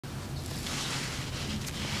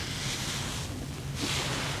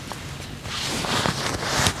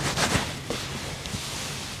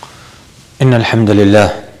إن الحمد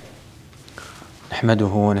لله نحمده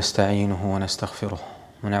ونستعينه ونستغفره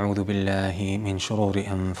ونعوذ بالله من شرور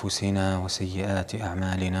أنفسنا وسيئات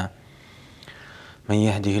أعمالنا. من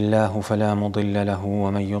يهده الله فلا مضل له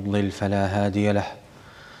ومن يضلل فلا هادي له،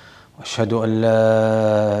 وأشهد أن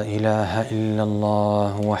لا إله إلا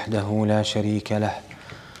الله وحده لا شريك له،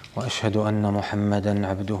 وأشهد أن محمدا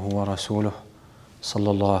عبده ورسوله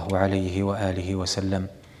صلى الله عليه وآله وسلم.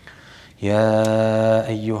 يا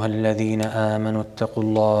أيها الذين آمنوا اتقوا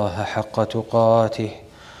الله حق تقاته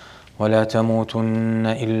ولا تموتن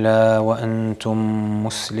إلا وأنتم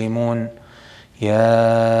مسلمون.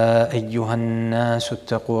 يا أيها الناس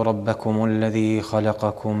اتقوا ربكم الذي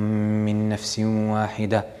خلقكم من نفس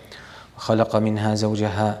واحدة وخلق منها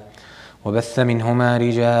زوجها وبث منهما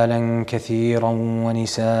رجالا كثيرا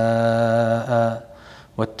ونساء،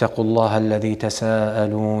 واتقوا الله الذي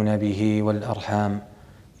تساءلون به والأرحام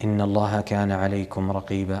إن الله كان عليكم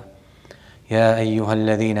رقيبا. يا أيها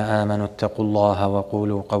الذين آمنوا اتقوا الله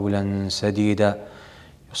وقولوا قولا سديدا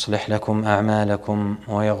يصلح لكم أعمالكم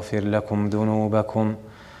ويغفر لكم ذنوبكم،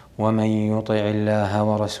 ومن يطع الله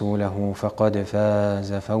ورسوله فقد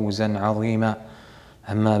فاز فوزا عظيما.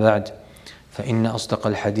 أما بعد، فإن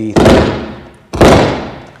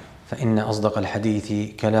أصدق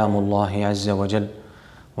الحديث كلام الله عز وجل،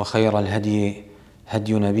 وخير الهدي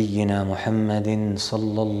هدي نبينا محمد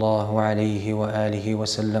صلى الله عليه وآله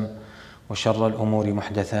وسلم، وشر الأمور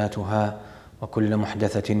محدثاتها، وكل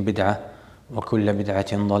محدثة بدعة، وكل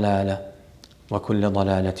بدعة ضلالة، وكل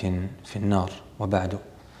ضلالة في النار. وبعد.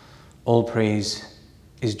 All praise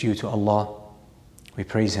is due to Allah. We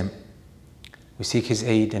praise Him. We seek His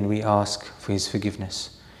aid and we ask for His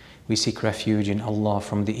forgiveness. We seek refuge in Allah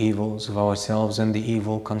from the evils of ourselves and the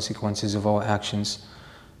evil consequences of our actions.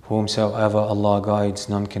 Whomsoever Allah guides,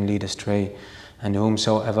 none can lead astray, and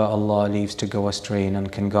whomsoever Allah leaves to go astray, none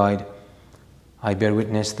can guide. I bear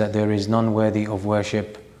witness that there is none worthy of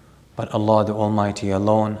worship but Allah the Almighty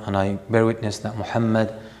alone, and I bear witness that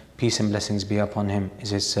Muhammad, peace and blessings be upon him, is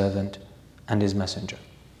His servant and His messenger.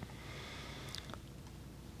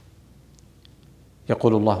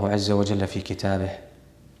 يقول الله عز وجل في كتابه: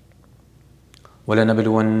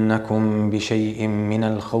 ولنبلونكم بشيء من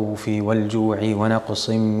الخوف والجوع ونقص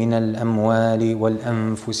من الأموال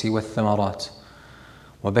والأنفس والثمرات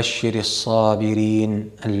وبشر الصابرين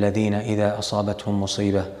الذين إذا أصابتهم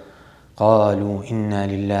مصيبة قالوا إنا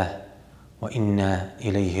لله وإنا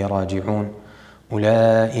إليه راجعون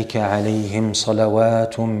أولئك عليهم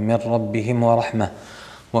صلوات من ربهم ورحمة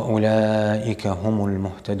وأولئك هم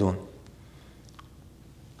المهتدون.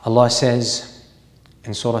 Allah says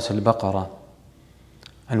in Surah Al-Baqarah,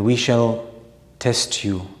 and we shall test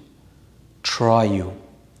you, try you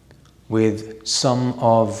with some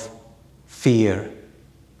of fear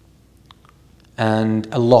and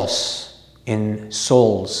a loss in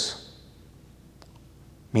souls,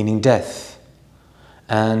 meaning death,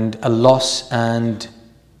 and a loss and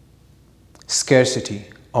scarcity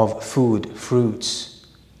of food, fruits,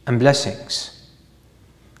 and blessings.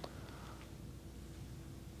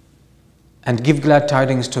 And give glad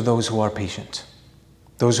tidings to those who are patient.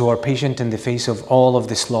 Those who are patient in the face of all of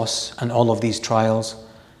this loss and all of these trials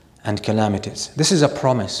and calamities. This is a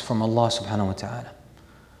promise from Allah subhanahu wa ta'ala,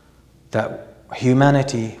 that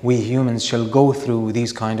humanity, we humans, shall go through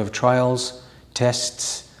these kind of trials,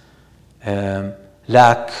 tests,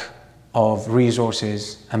 lack of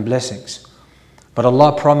resources and blessings. But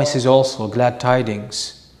Allah promises also glad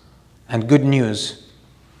tidings and good news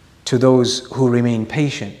to those who remain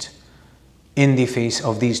patient in the face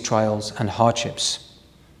of these trials and hardships.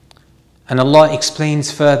 And Allah explains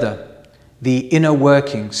further the inner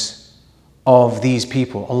workings of these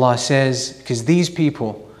people. Allah says, because these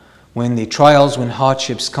people, when the trials, when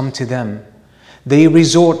hardships come to them, they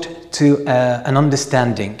resort to an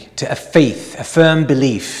understanding, to a faith, a firm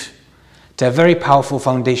belief, to a very powerful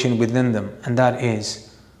foundation within them. And that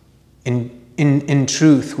is, in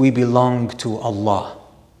truth, we belong to Allah.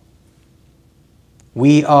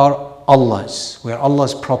 We are Allah's. We are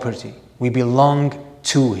Allah's property. We belong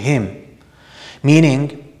to Him.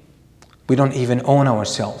 Meaning, we don't even own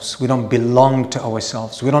ourselves. We don't belong to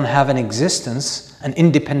ourselves. We don't have an existence, an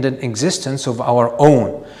independent existence of our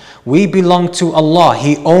own. We belong to Allah.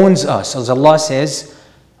 He owns us. As Allah says,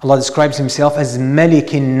 Allah describes Himself as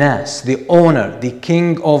Malikin Nas, the owner, the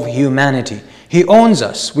king of humanity. He owns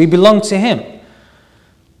us. We belong to Him.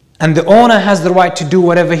 And the owner has the right to do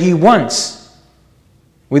whatever He wants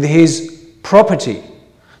with His property.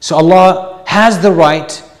 So Allah has the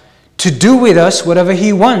right to do with us whatever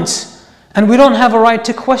He wants, and we don't have a right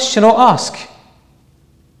to question or ask.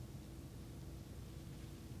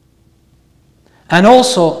 And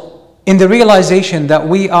also, in the realization that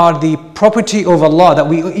we are the property of Allah, that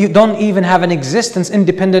we don't even have an existence,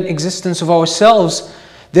 independent existence of ourselves,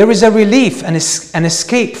 there is a relief and an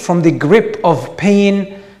escape from the grip of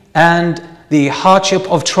pain and the hardship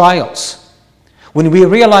of trials. When we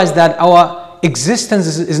realize that our existence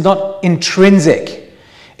is not intrinsic,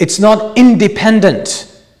 it's not independent,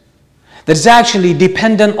 that it's actually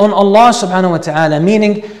dependent on Allah subhanahu wa ta'ala,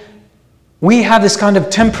 meaning we have this kind of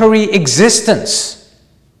temporary existence.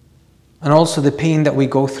 And also the pain that we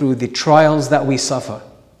go through, the trials that we suffer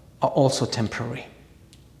are also temporary.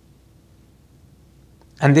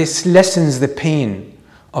 And this lessens the pain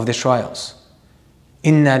of the trials.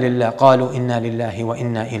 Inna lillah, qalu inna lillahi wa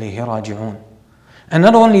inna ilayhi raji'un. And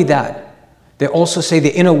not only that, they also say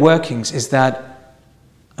the inner workings is that,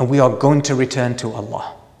 and we are going to return to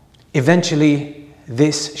Allah. Eventually,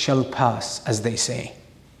 this shall pass, as they say.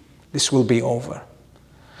 This will be over.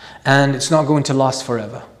 And it's not going to last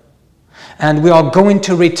forever. And we are going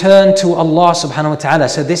to return to Allah subhanahu wa ta'ala.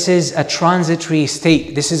 So this is a transitory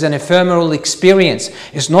state. This is an ephemeral experience.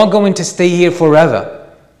 It's not going to stay here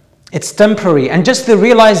forever. It's temporary. And just the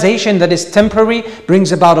realization that it's temporary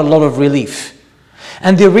brings about a lot of relief.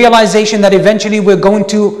 And the realization that eventually we're going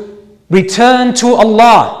to return to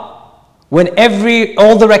Allah, when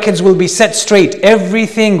all the records will be set straight,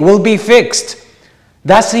 everything will be fixed.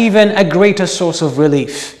 That's even a greater source of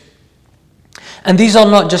relief. And these are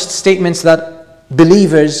not just statements that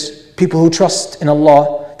believers, people who trust in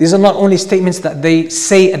Allah, these are not only statements that they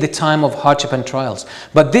say at the time of hardship and trials,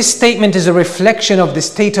 but this statement is a reflection of the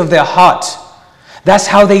state of their heart. That's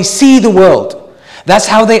how they see the world. That's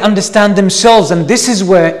how they understand themselves, and this is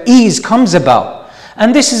where ease comes about.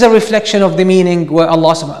 And this is a reflection of the meaning where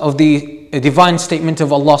of the divine statement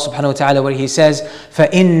of Allah subhanahu wa ta'ala, where He says,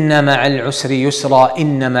 فَإِنَّ مَعَ الْعُسْرِ يُسْرًا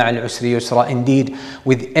إِنَّ مَعَ الْعُسْرِ يُسْرًا. Indeed,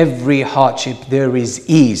 with every hardship there is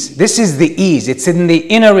ease. This is the ease. It's in the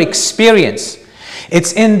inner experience.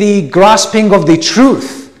 It's in the grasping of the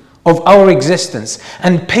truth of our existence.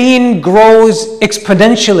 And pain grows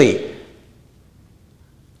exponentially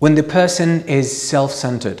when the person is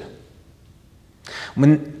self-centered.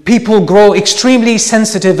 When people grow extremely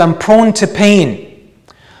sensitive and prone to pain,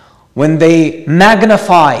 when they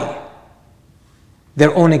magnify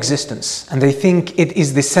their own existence and they think it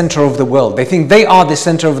is the center of the world, they think they are the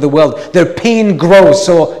center of the world, their pain grows.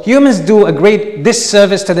 So humans do a great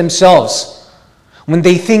disservice to themselves when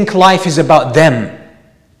they think life is about them,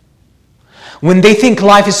 when they think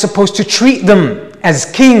life is supposed to treat them as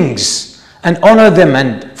kings and honor them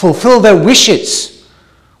and fulfill their wishes.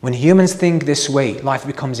 When humans think this way, life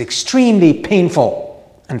becomes extremely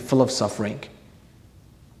painful and full of suffering.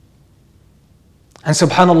 And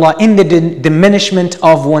subhanAllah, in the diminishment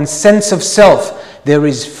of one's sense of self, there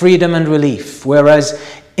is freedom and relief. Whereas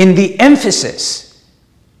in the emphasis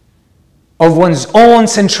of one's own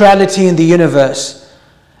centrality in the universe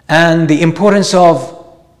and the importance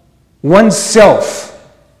of one's self,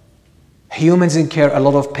 humans incur a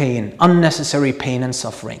lot of pain, unnecessary pain and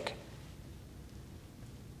suffering.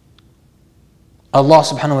 Allah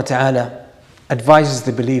subhanahu wa ta'ala advises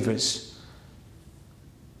the believers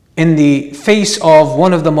in the face of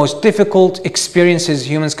one of the most difficult experiences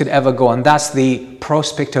humans could ever go, and that's the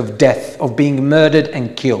prospect of death, of being murdered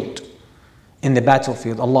and killed in the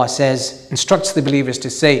battlefield. Allah says, instructs the believers to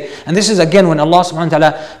say, and this is again when Allah subhanahu wa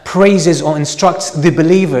ta'ala praises or instructs the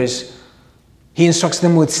believers, He instructs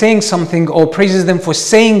them with saying something or praises them for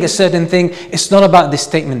saying a certain thing. It's not about the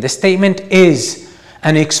statement. The statement is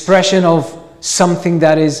an expression of something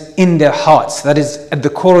that is in their hearts, that is at the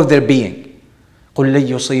core of their being. قُلْ لَن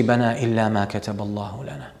يُصِيبَنَا إِلَّا مَا كَتَبَ اللَّهُ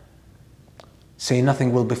لَنَا. Say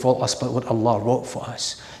nothing will befall us but what Allah wrote for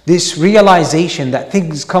us. This realization that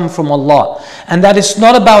things come from Allah and that it's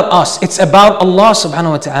not about us, it's about Allah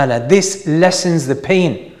subhanahu wa ta'ala. This lessens the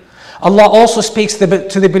pain. Allah also speaks to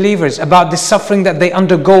the believers about the suffering that they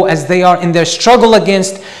undergo as they are in their struggle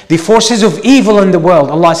against the forces of evil in the world.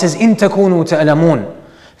 Allah says, إِن تَكُونُوا تَأْلَمُونَ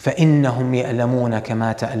فَإِنَّهُمْ يَأْلَمُونَ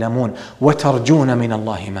كَمَا تَأْلَمُونَ وَتَرْجُونَ مِنَ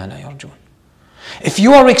اللَّهِ مَا لَا يَرْجُونَ. If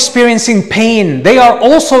you are experiencing pain, they are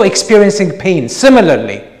also experiencing pain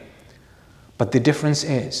similarly. But the difference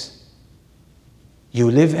is, you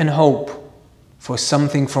live in hope for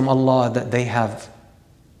something from Allah that they have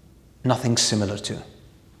nothing similar to.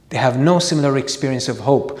 They have no similar experience of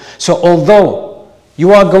hope. So although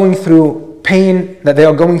you are going through pain, that they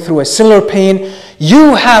are going through a similar pain,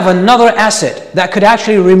 you have another asset that could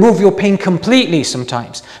actually remove your pain completely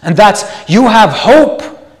sometimes. And that's, you have hope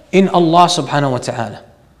in Allah subhanahu wa ta'ala.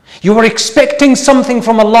 You are expecting something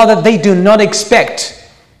from Allah that they do not expect.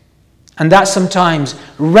 And that sometimes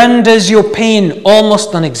renders your pain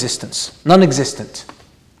almost non-existent.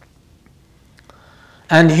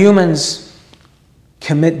 And humans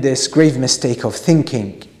commit this grave mistake of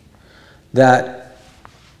thinking that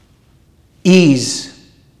ease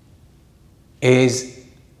is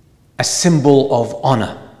a symbol of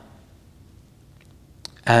honor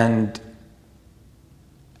and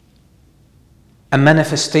a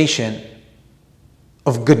manifestation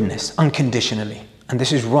of goodness unconditionally. And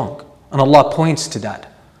this is wrong. And Allah points to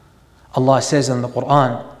that. Allah says in the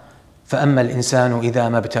Quran, فَأَمَّا الْإِنسَانُ إِذَا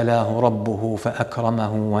مَا ابْتَلَاهُ رَبُّهُ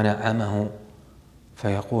فَأَكْرَمَهُ وَنَعَمَهُ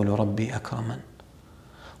فَيَقُولُ رَبِّي أَكْرَمَنِ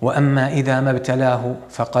وَأَمَّا إِذَا مَا ابْتَلَاهُ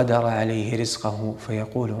فَقَدَرَ عَلَيْهِ رِزْقَهُ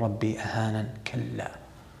فَيَقُولُ رَبِّي أَهَانًا كَلَّا.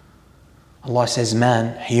 Allah says,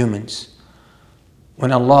 man, humans,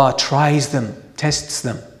 when Allah tries them, tests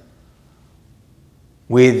them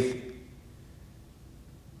with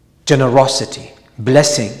generosity,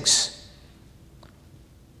 blessings,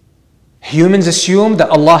 humans assume that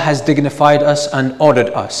Allah has dignified us and ordered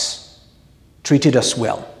us, treated us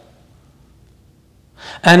well.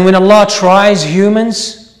 And when Allah tries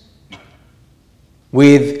humans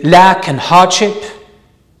with lack and hardship,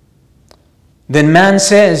 then man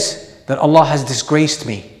says that Allah has disgraced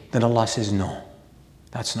me. Then Allah says, no,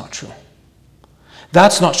 that's not true.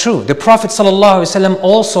 That's not true. The Prophet ﷺ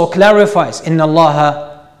also clarifies, إِنَّ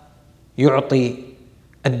اللَّهَ يُعْطِي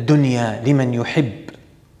الدُّنْيَا لِمَنْ يُحِبْ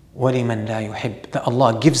وَلِمَنْ لَا يُحِبْ. That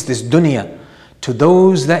Allah gives this dunya to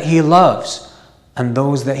those that He loves and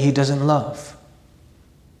those that He doesn't love.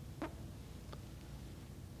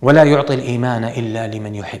 وَلَا يُعْطِي الْإِيمَانَ إِلَّا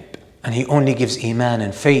لِمَنْ يُحِبْ. And He only gives iman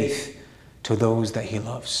and faith to those that He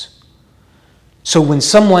loves. So when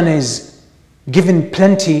someone is given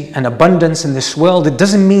plenty and abundance in this world, it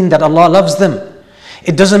doesn't mean that Allah loves them.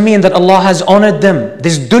 It doesn't mean that Allah has honored them.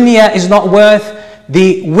 This dunya is not worth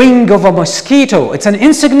the wing of a mosquito. It's an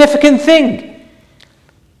insignificant thing.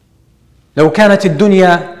 لو كانت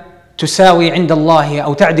الدنيا تساوي عند الله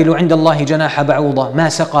أو تعدل عند الله جناح بعوضة ما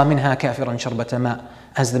سقى منها كافرا شربة ماء,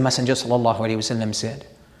 as the Messenger sallallahu alaihi wasallam said.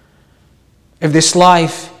 If this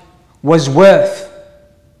life was worth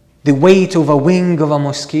the weight of a wing of a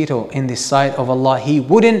mosquito in the sight of Allah, He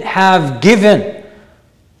wouldn't have given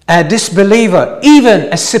a disbeliever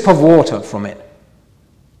even a sip of water from it.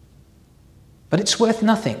 But it's worth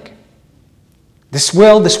nothing. This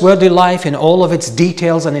world, this worldly life in all of its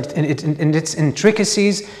details and its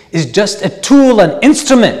intricacies is just a tool, an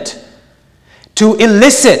instrument to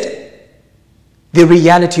elicit the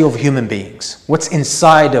reality of human beings. What's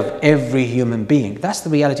inside of every human being. That's the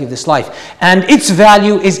reality of this life. And its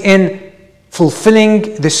value is in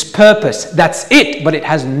fulfilling this purpose. That's it, but it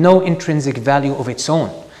has no intrinsic value of its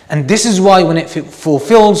own. And this is why when it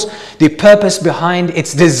fulfills the purpose behind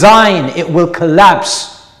its design, it will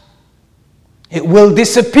collapse. It will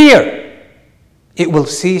disappear. It will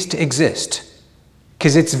cease to exist.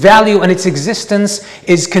 Because its value and its existence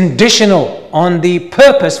is conditional on the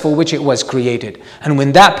purpose for which it was created. And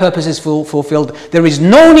when that purpose is fulfilled, there is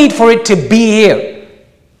no need for it to be here.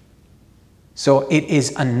 So it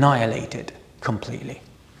is annihilated completely.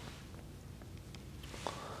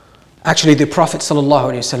 Actually, the Prophet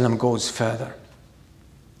ﷺ goes further.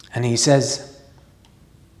 And he says,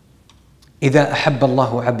 إِذَا أَحَبَّ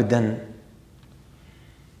اللَّهُ عَبْدًا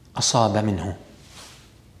أَصَابَ مِنْهُ.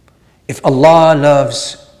 If Allah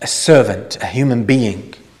loves a servant, a human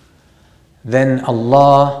being, then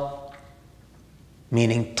Allah,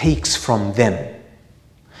 meaning takes from them,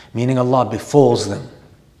 meaning Allah befalls them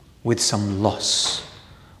with some loss,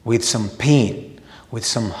 with some pain, with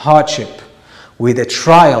some hardship, with a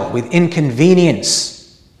trial, with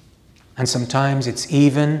inconvenience. And sometimes it's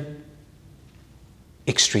even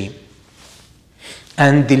extreme.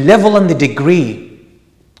 And the level and the degree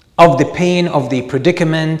of the pain, of the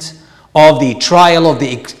predicament, of the trial, of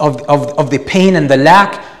the pain and the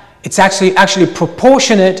lack, it's actually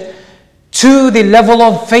proportionate to the level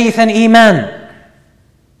of faith and iman.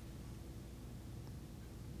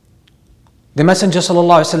 The Messenger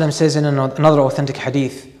ﷺ says in another authentic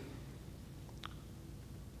hadith,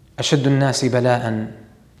 أشد الناس بلاء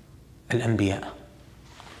الأنبياء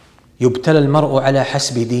يبتلى المرء على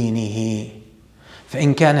حسب دينه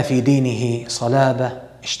فإن كان في دينه صلابة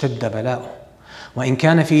اشتد بلاؤه وإن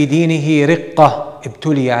كان في دينه رقة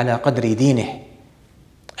ابتلي على قدر دينه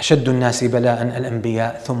أشد الناس بلاء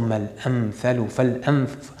الأنبياء ثم الأمثل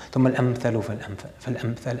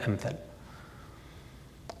فالأمثل.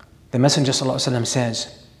 The Messenger ﷺ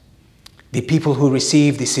says, the people who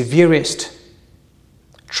receive the severest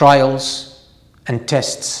trials and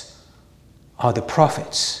tests are the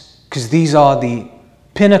prophets, because these are the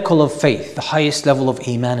pinnacle of faith, the highest level of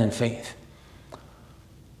iman and faith.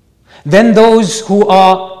 Then those who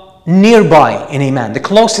are nearby in iman, the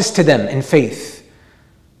closest to them in faith,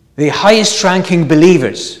 the highest ranking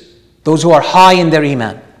believers, those who are high in their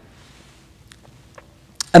iman.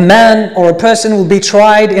 A man or a person will be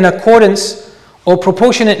tried in accordance or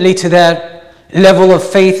proportionately to their level of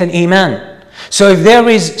faith and iman. So if there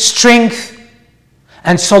is strength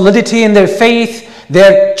and solidity in their faith,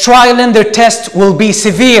 their trial and their test will be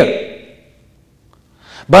severe.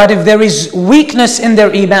 But if there is weakness in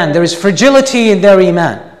their iman, there is fragility in their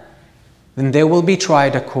iman, then they will be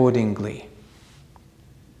tried accordingly.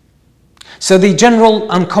 So the general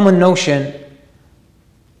uncommon notion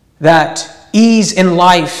that ease in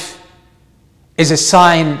life is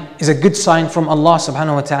a good sign from Allah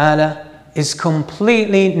subhanahu wa ta'ala is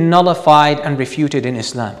completely nullified and refuted in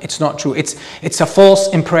Islam. It's not true. It's a false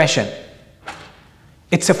impression.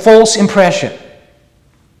 It's a false impression.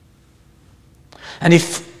 And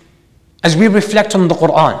as we reflect on the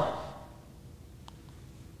Quran,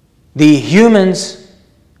 the humans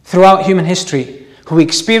throughout human history who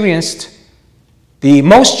experienced the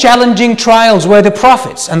most challenging trials were the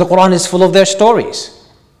prophets, and the Quran is full of their stories.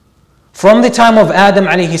 From the time of Adam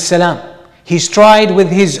alayhi salam, he's tried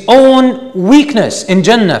with his own weakness in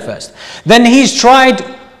Jannah first. Then he's tried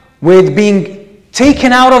with being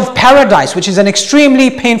taken out of paradise, which is an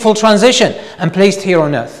extremely painful transition, and placed here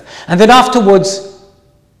on earth. And then afterwards,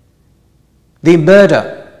 the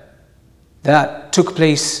murder that took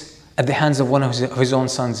place at the hands of one of his own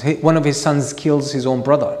sons. One of his sons kills his own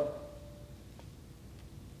brother.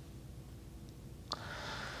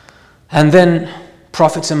 And then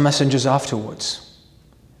prophets and messengers afterwards.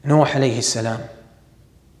 Nuh alayhi salam.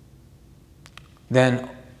 Then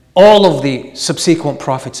all of the subsequent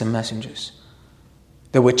prophets and messengers,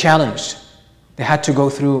 they were challenged. They had to go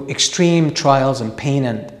through extreme trials and pain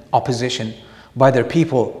and opposition by their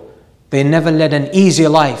people. They never led an easy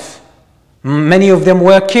life. Many of them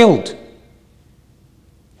were killed,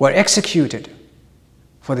 were executed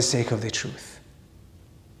for the sake of the truth.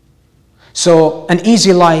 So an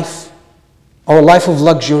easy life or a life of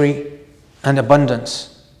luxury and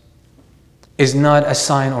abundance is not a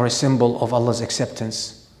sign or a symbol of Allah's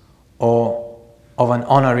acceptance or of an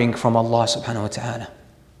honoring from Allah subhanahu wa ta'ala.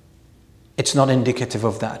 It's not indicative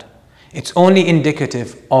of that. It's only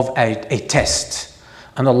indicative of a test.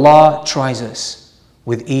 And Allah tries us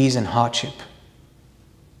with ease and hardship,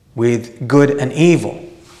 with good and evil.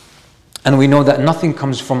 And we know that nothing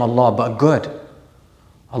comes from Allah but good.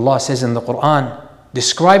 Allah says in the Quran,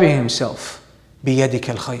 describing Himself,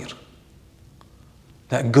 بِيَدِكَ الْخَيْرِ,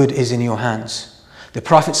 that good is in your hands. The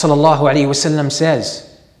Prophet ﷺ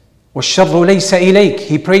says, وَالشَّرُّ لَيْسَ إِلَيْكَ,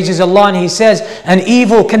 he praises Allah and he says, and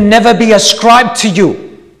evil can never be ascribed to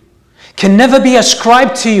you. Can never be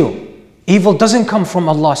ascribed to you. Evil doesn't come from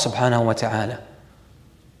Allah subhanahu wa ta'ala.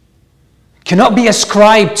 Cannot be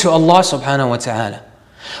ascribed to Allah subhanahu wa ta'ala.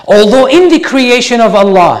 Although in the creation of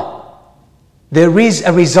Allah, there is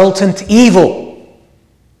a resultant evil.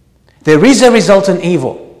 There is a resultant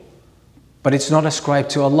evil. But it's not ascribed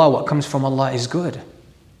to Allah. What comes from Allah is good.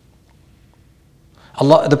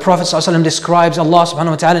 Allah, the Prophet ﷺ describes Allah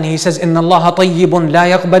subhanahu wa ta'ala and he says, إِنَّ اللَّهَ طَيِّبٌ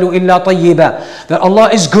لَا يَقْبَلُ إِلَّا طَيِّبًا, that Allah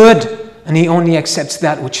is good and He only accepts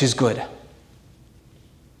that which is good.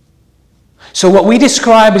 So what we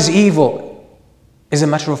describe as evil is a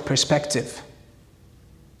matter of perspective.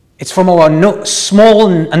 It's from our small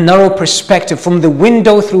and narrow perspective, from the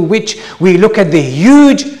window through which we look at the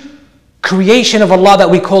huge creation of Allah that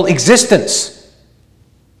we call existence.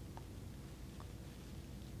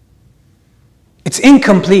 It's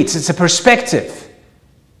incomplete. It's a perspective.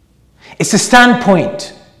 It's a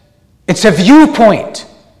standpoint. It's a viewpoint.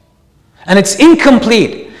 And it's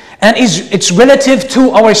incomplete. And it's relative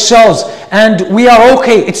to ourselves. And we are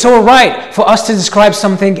okay. It's all right for us to describe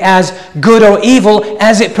something as good or evil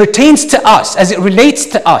as it pertains to us, as it relates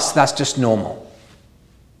to us. That's just normal.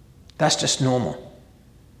 That's just normal.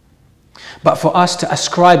 But for us to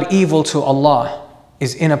ascribe evil to Allah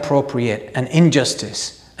is inappropriate and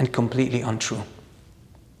injustice and completely untrue.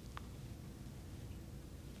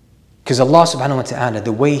 Because Allah subhanahu wa ta'ala,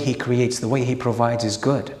 the way He creates, the way He provides is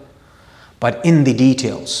good. But in the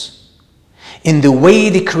details, in the way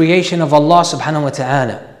the creation of Allah subhanahu wa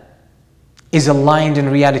ta'ala is aligned in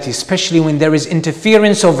reality, especially when there is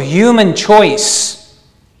interference of human choice,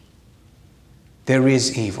 there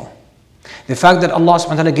is evil. The fact that Allah subhanahu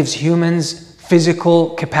wa ta'ala gives humans physical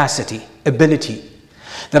capacity, ability,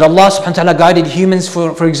 that Allah subhanahu wa ta'ala guided humans,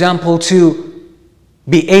 for example, to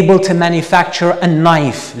be able to manufacture a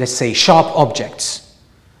knife, let's say, sharp objects,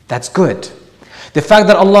 that's good. The fact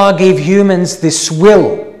that Allah gave humans this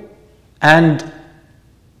will and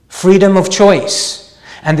freedom of choice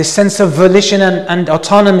and the sense of volition and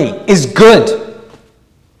autonomy is good.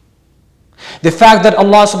 The fact that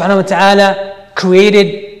Allah subhanahu wa ta'ala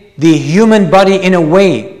created the human body in a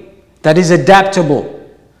way that is adaptable,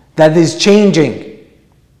 that is changing,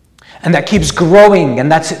 and that keeps growing,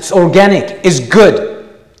 and it's organic, is good.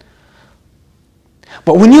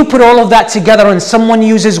 But when you put all of that together and someone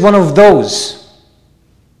uses one of those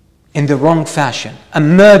in the wrong fashion, a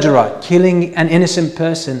murderer killing an innocent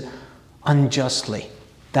person unjustly,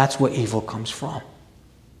 that's where evil comes from.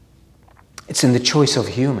 It's in the choice of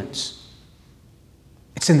humans.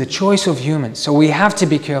 It's in the choice of humans. So we have to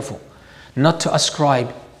be careful not to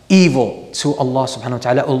ascribe evil to Allah subhanahu wa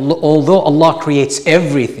ta'ala, although Allah creates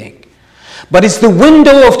everything. But it's the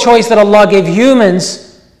window of choice that Allah gave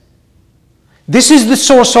humans. This is the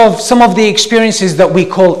source of some of the experiences that we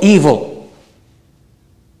call evil.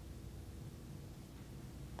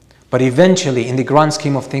 But eventually, in the grand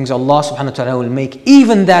scheme of things, Allah subhanahu wa ta'ala will make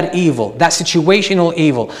even that evil, that situational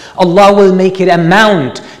evil, Allah will make it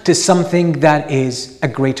amount to something that is a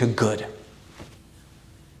greater good.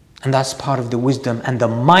 And that's part of the wisdom and the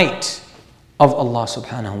might of Allah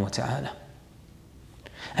subhanahu wa ta'ala.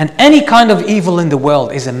 And any kind of evil in the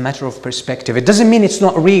world is a matter of perspective. It doesn't mean it's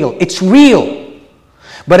not real. It's real.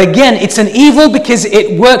 But again, it's an evil because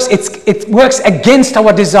it works against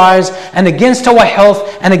our desires and against our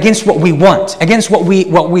health and against what we want, against what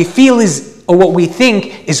we feel is, or what we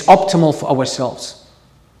think is optimal for ourselves.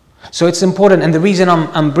 So it's important, and the reason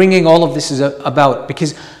I'm bringing all of this is about,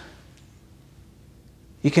 because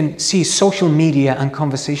you can see social media and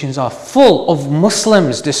conversations are full of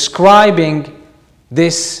Muslims describing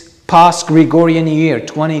this past Gregorian year,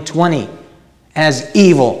 2020, as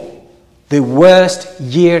evil. The worst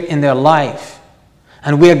year in their life.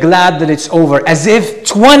 And we are glad that it's over. As if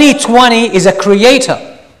 2020 is a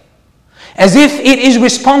creator. As if it is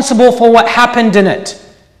responsible for what happened in it.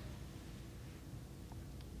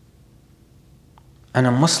 And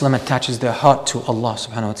a Muslim attaches their heart to Allah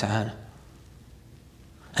subhanahu wa ta'ala.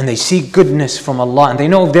 And they seek goodness from Allah. And they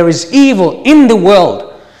know if there is evil in the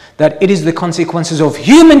world, that it is the consequences of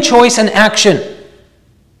human choice and action.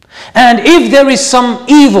 And if there is some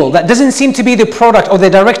evil that doesn't seem to be the product or the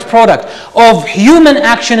direct product of human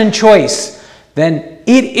action and choice, then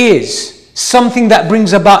it is something that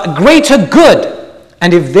brings about greater good.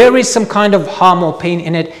 And if there is some kind of harm or pain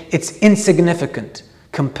in it, it's insignificant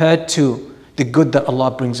compared to the good that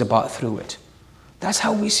Allah brings about through it. That's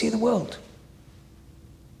how we see the world.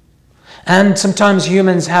 And sometimes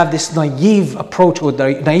humans have this naive approach or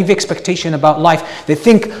naive expectation about life. They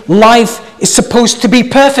think life is supposed to be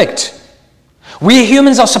perfect. We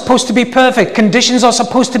humans are supposed to be perfect. Conditions are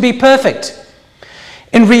supposed to be perfect.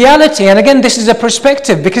 In reality, and again this is a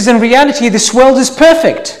perspective, because in reality this world is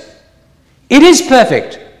perfect. It is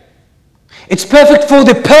perfect. It's perfect for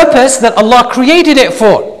the purpose that Allah created it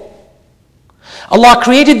for. Allah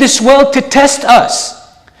created this world to test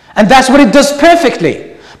us. And that's what it does perfectly.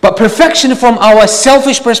 But perfection from our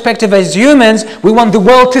selfish perspective as humans, we want the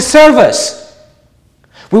world to serve us.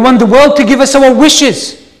 We want the world to give us our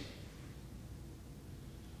wishes.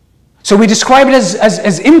 So we describe it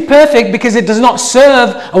as imperfect because it does not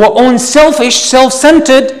serve our own selfish,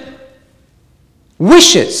 self-centered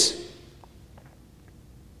wishes.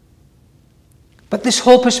 But this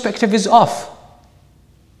whole perspective is off.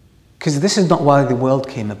 Because this is not why the world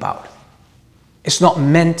came about. It's not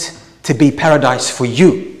meant to be paradise for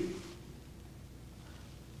you.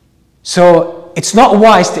 So it's not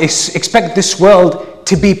wise to expect this world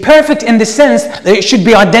to be perfect in the sense that it should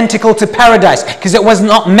be identical to paradise, because it was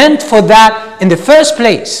not meant for that in the first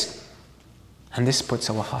place. And this puts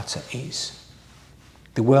our hearts at ease.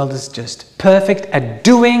 The world is just perfect at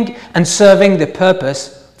doing and serving the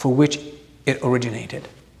purpose for which it originated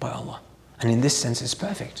by Allah. And in this sense it's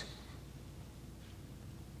perfect.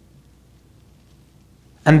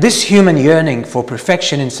 And this human yearning for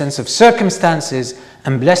perfection in sense of circumstances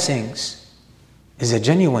and blessings is a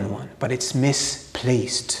genuine one, but it's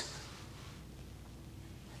misplaced.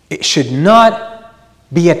 It should not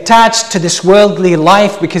be attached to this worldly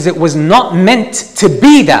life because it was not meant to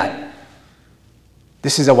be that.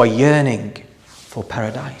 This is our yearning for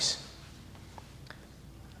paradise.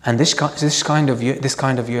 And this kind of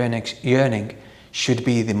yearning should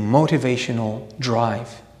be the motivational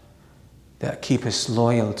drive that keep us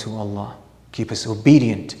loyal to Allah, keep us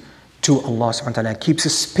obedient to Allah subhanahu wa ta'ala, keeps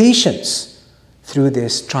us patience through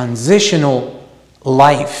this transitional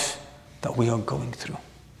life that we are going through.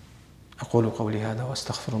 أقول قولي هذا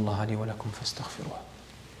وأستغفر الله لي ولكم فاستغفروه.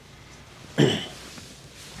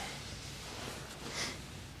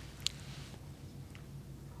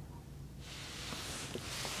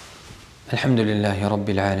 الحمد لله رب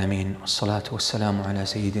العالمين والصلاة والسلام على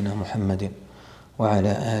سيدنا محمد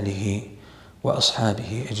وعلى آله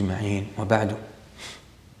وأصحابه أجمعين وبعد.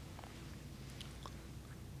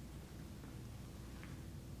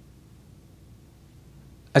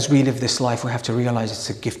 As we live this life, we have to realize it's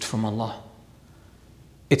a gift from Allah.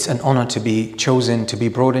 It's an honor to be chosen, to be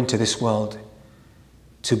brought into this world,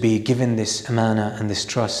 to be given this amana and this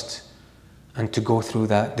trust, and to go through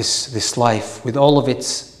this life with all of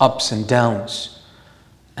its ups and downs,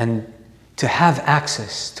 and to have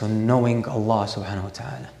access to knowing Allah subhanahu wa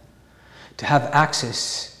ta'ala, to have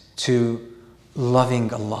access to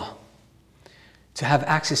loving Allah, to have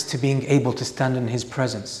access to being able to stand in His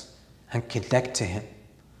presence and connect to Him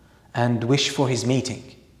and wish for His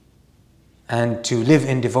meeting and to live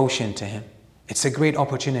in devotion to Him. It's a great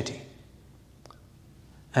opportunity.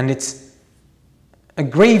 And it's a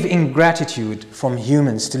grave ingratitude from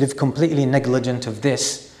humans to live completely negligent of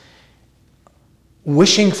this,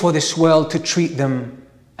 wishing for this world to treat them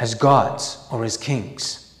as gods or as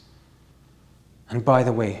kings. And by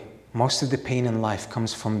the way, most of the pain in life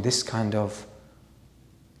comes from this kind of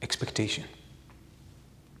expectation.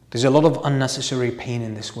 There's a lot of unnecessary pain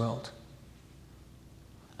in this world.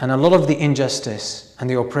 And a lot of the injustice and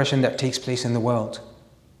the oppression that takes place in the world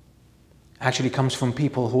actually comes from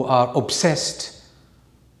people who are obsessed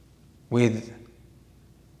with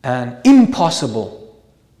an impossible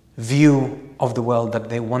view of the world, that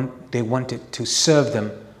they want it to serve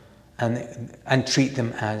them and treat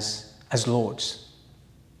them as lords.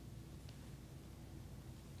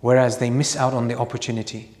 Whereas they miss out on the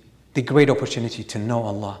opportunity, the great opportunity to know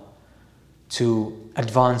Allah, to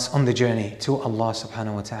advance on the journey to Allah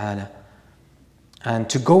subhanahu wa ta'ala, and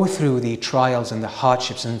to go through the trials and the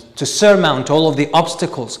hardships and to surmount all of the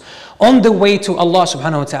obstacles on the way to Allah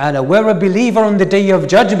subhanahu wa ta'ala. Where a believer on the day of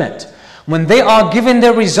judgment, when they are given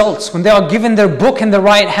their results, when they are given their book in the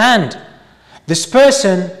right hand, this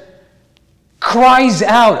person cries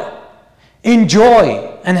out in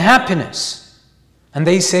joy and happiness, and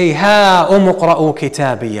they say, "Ha umqra'u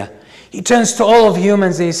kitabiyya." He turns to all of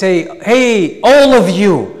humans, they say, "Hey, all of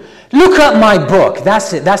you, look at my book."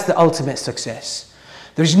 That's it, that's the ultimate success.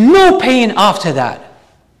 There's no pain after that.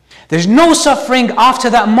 There's no suffering after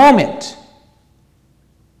that moment.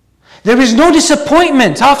 There is no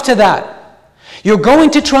disappointment after that. You're going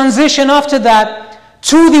to transition after that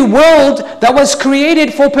to the world that was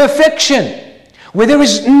created for perfection, where there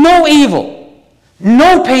is no evil,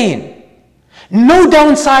 no pain, no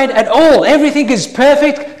downside at all. Everything is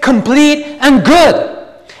perfect, complete, and good.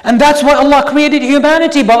 And that's why Allah created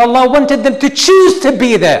humanity, but Allah wanted them to choose to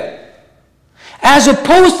be there. As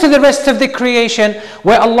opposed to the rest of the creation,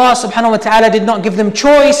 where Allah subhanahu wa ta'ala did not give them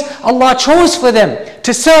choice, Allah chose for them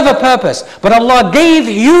to serve a purpose. But Allah gave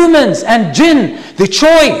humans and jinn the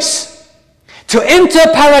choice to enter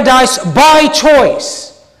paradise by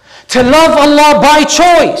choice, to love Allah by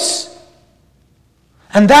choice.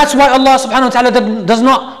 And that's why Allah subhanahu wa ta'ala does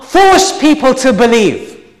not force people to believe.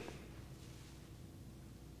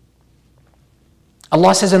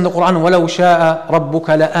 Allah says in the Quran, وَلَوْ شَاءَ رَبُّكَ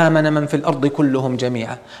لَآمَنَ مَنْ فِي الْأَرْضِ كُلُّهُمْ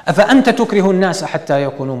جَمِيعًا أَفَأَنْتَ تُكْرِهُ النَّاسَ حَتَّى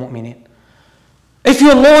يَكُونُوا مُؤْمِنِينَ. If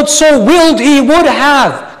your Lord so willed, He would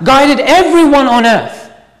have guided everyone on earth.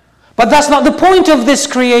 But that's not the point of this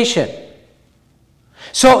creation.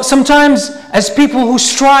 So sometimes as people who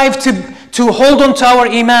strive to hold on to our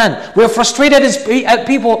iman, we're frustrated at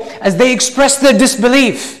people as they express their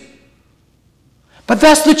disbelief. But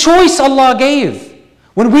that's the choice Allah gave.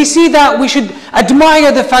 When we see that, we should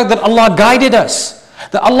admire the fact that Allah guided us,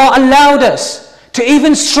 that Allah allowed us to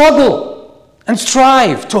even struggle and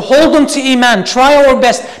strive to hold on to iman, try our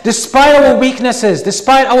best despite our weaknesses,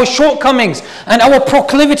 despite our shortcomings and our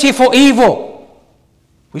proclivity for evil.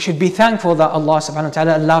 We should be thankful that Allah subhanahu wa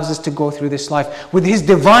ta'ala allows us to go through this life with His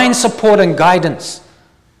divine support and guidance.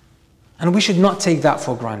 And we should not take that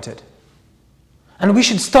for granted. And we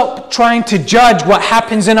should stop trying to judge what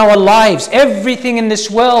happens in our lives. Everything in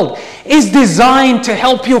this world is designed to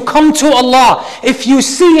help you come to Allah. If you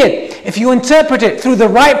see it, if you interpret it through the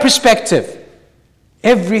right perspective,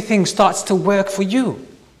 everything starts to work for you.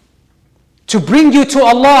 To bring you to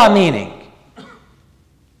Allah, meaning.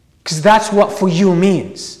 Because that's what for you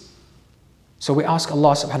means. So we ask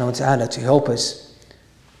Allah subhanahu wa ta'ala to help us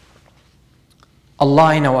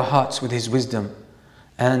align our hearts with His wisdom,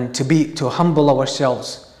 and to humble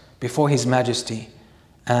ourselves before His majesty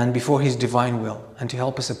and before His divine will, and to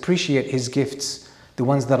help us appreciate His gifts, the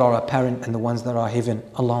ones that are apparent and the ones that are hidden.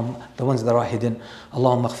 The ones that are hidden.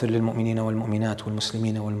 Allahumma ighfir lil mu'minina wal mu'minat wal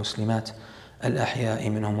muslimina wal muslimat al ahya'i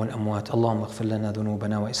minhum wal amwat. Allahumma ighfir lana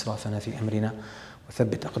dhunubana wa israfana fi amrina wa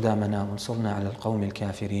thabbit aqdamana wa ansurna ala al-qawmi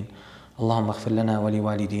al-kafirin. Allahumma ighfir lana wa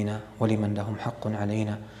liwalidina wa liman lahum haqqun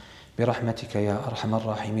alayna برحمتك يا أرحم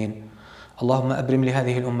الراحمين. اللهم أبرم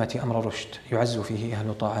لهذه الأمة أمر رشد يعز فيه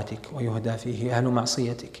أهل طاعتك ويهدى فيه أهل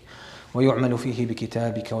معصيتك ويعمل فيه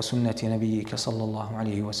بكتابك وسنة نبيك صلى الله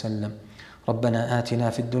عليه وسلم. ربنا آتنا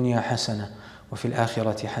في الدنيا حسنة وفي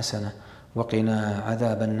الآخرة حسنة وقنا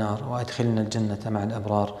عذاب النار وأدخلنا الجنة مع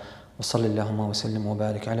الأبرار. وصل اللهم وسلم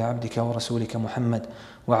وبارك على عبدك ورسولك محمد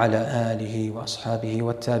وعلى آله وأصحابه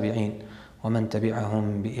والتابعين ومن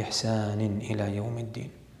تبعهم بإحسان إلى يوم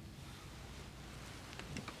الدين.